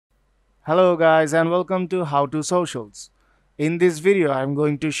Hello guys and welcome to How to Socials. In this video I am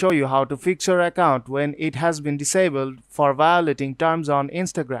going to show you how to fix your account when it has been disabled for violating terms on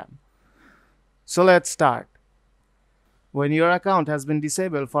Instagram. So let's start. When your account has been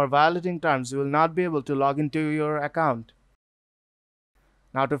disabled for violating terms, you will not be able to log into your account.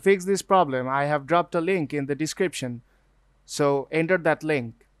 Now to fix this problem, I have dropped a link in the description. So enter that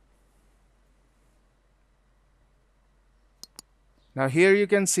link. Now here you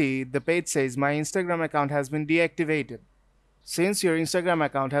can see the page says my Instagram account has been deactivated. Since your Instagram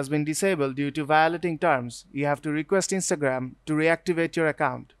account has been disabled due to violating terms, you have to request Instagram to reactivate your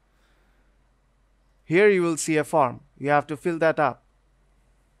account. Here you will see a form. You have to fill that up.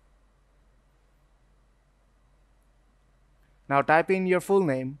 Now type in your full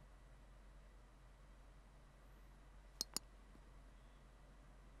name,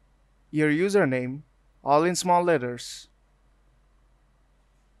 your username, all in small letters,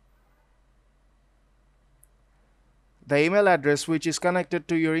 the email address which is connected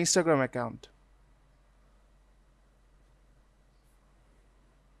to your Instagram account,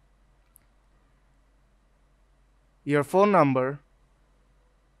 your phone number,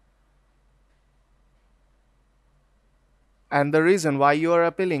 and the reason why you are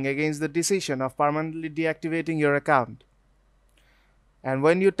appealing against the decision of permanently deactivating your account. And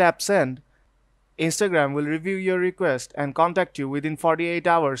when you tap send, Instagram will review your request and contact you within 48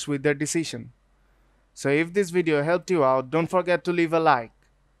 hours with their decision. So if this video helped you out, don't forget to leave a like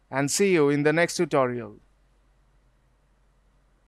and see you in the next tutorial.